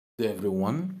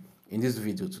Everyone, in this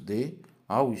video today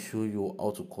I will show you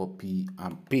how to copy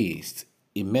and paste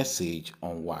a message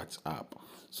on WhatsApp.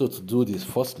 So to do this,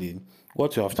 firstly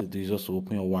what you have to do is just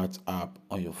open your WhatsApp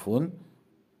on your phone.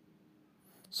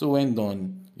 So when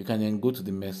done, you can then go to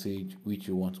the message which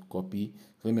you want to copy.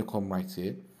 Let me come right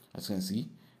here. As you can see,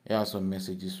 here are some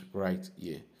messages right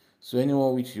here. So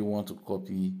anyone which you want to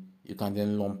copy, you can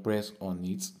then long press on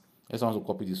it. Let's want to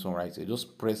copy this one right here.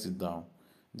 Just press it down.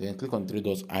 Then click on the three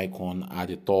dots icon at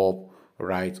the top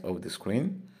right of the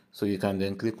screen. So you can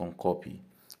then click on copy.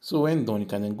 So when done, you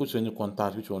can then go to any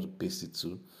contact which you want to paste it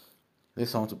to.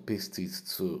 Let's want to paste it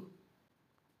to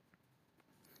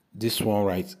this one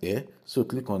right here. So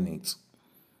click on it.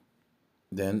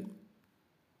 Then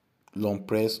long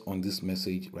press on this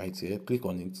message right here. Click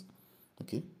on it.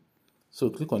 Okay. So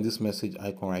click on this message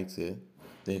icon right here.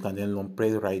 Then you can then long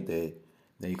press right there.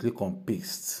 Then you click on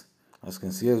paste. As you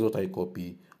can see, here's what I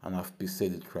copy and I've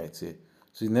pasted it right here.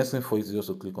 So the next thing for you is just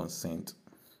to click on send.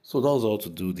 So that was all to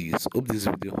do this. Hope this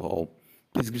video helped.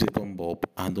 Please give it a thumb up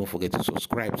and don't forget to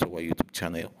subscribe to our YouTube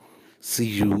channel. See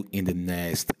you in the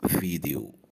next video.